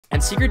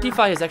And Secret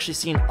DeFi has actually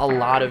seen a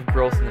lot of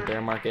growth in the bear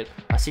market.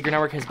 Secret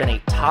Network has been a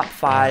top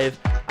 5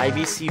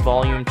 IBC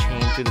volume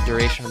chain through the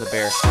duration of the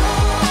bear.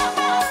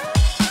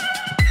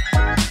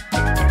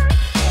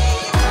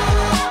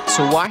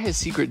 So why has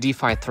Secret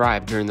DeFi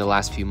thrived during the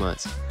last few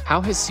months?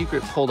 How has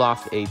Secret pulled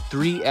off a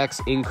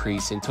 3x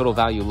increase in total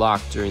value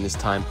locked during this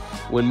time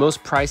when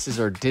most prices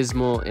are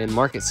dismal and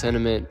market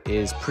sentiment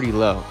is pretty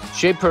low?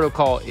 Shade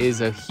Protocol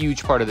is a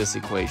huge part of this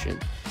equation.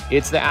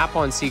 It's the app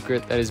on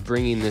Secret that is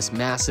bringing this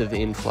massive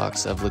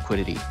influx of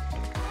liquidity.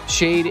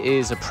 Shade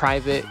is a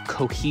private,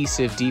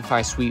 cohesive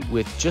DeFi suite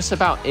with just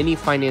about any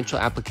financial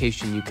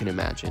application you can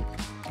imagine.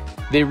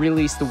 They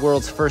released the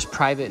world's first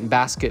private and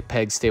basket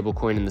peg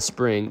stablecoin in the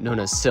spring, known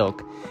as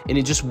Silk, and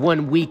in just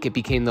 1 week it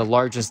became the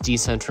largest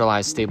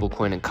decentralized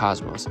stablecoin in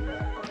Cosmos.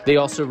 They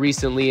also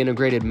recently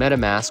integrated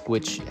MetaMask,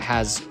 which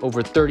has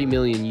over 30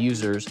 million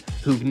users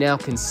who now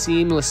can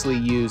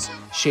seamlessly use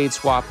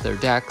ShadeSwap their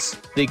DEX.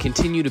 They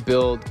continue to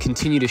build,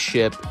 continue to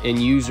ship, and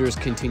users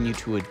continue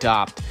to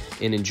adopt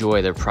and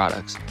enjoy their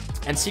products.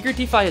 And Secret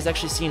DeFi has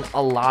actually seen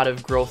a lot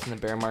of growth in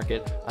the bear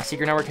market.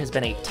 Secret Network has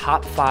been a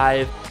top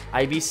 5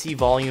 IBC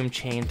volume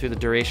chain through the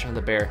duration of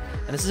the bear.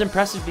 And this is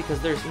impressive because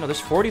there's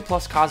 40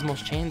 plus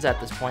Cosmos chains at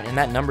this point, and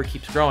that number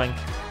keeps growing.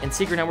 And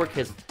Secret Network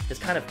has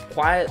kind of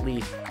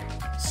quietly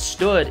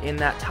stood in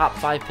that top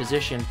 5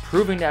 position,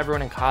 proving to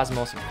everyone in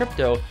Cosmos and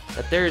crypto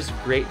that there's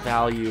great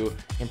value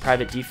in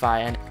private DeFi.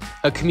 And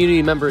a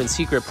community member in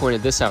Secret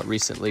pointed this out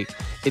recently.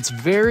 It's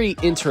very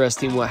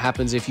interesting what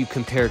happens if you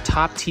compare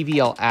top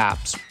TVL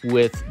apps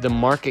with the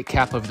market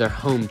cap of their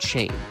home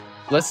chain.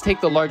 Let's take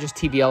the largest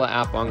TVL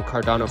app on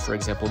Cardano, for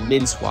example,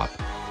 MinSwap.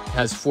 It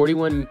has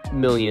 41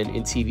 million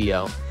in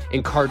TVL,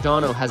 and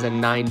Cardano has a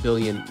 9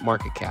 billion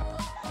market cap.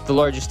 The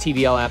largest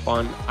TVL app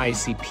on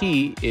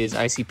ICP is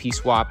ICP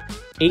Swap,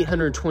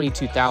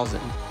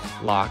 822,000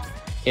 locked,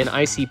 and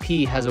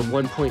ICP has a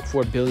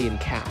 1.4 billion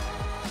cap.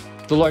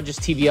 The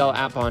largest TVL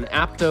app on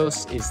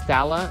Aptos is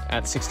Thala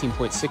at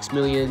 16.6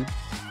 million,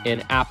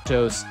 and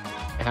Aptos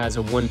has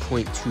a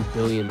 1.2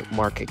 billion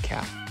market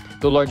cap.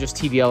 The largest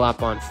TVL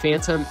app on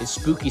Phantom is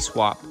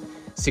SpookySwap,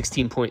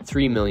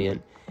 16.3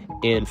 million,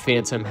 and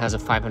Phantom has a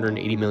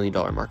 $580 million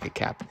market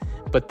cap.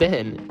 But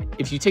then,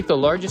 if you take the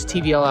largest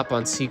TVL app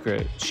on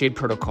Secret, Shade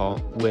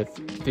Protocol, with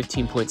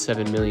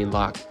 15.7 million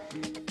locked,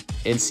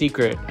 and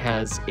Secret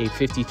has a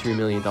 $53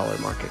 million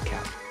market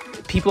cap.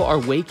 People are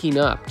waking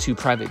up to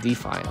private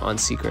DeFi on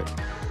Secret.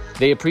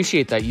 They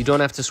appreciate that you don't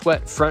have to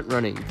sweat front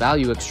running,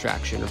 value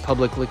extraction, or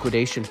public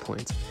liquidation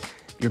points.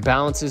 Your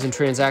balances and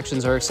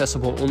transactions are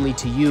accessible only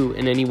to you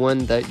and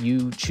anyone that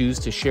you choose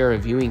to share a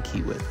viewing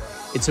key with.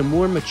 It's a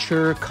more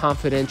mature,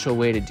 confidential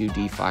way to do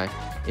DeFi,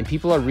 and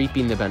people are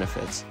reaping the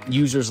benefits.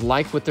 Users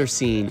like what they're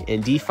seeing,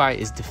 and DeFi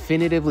is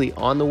definitively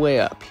on the way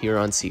up here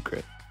on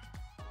Secret.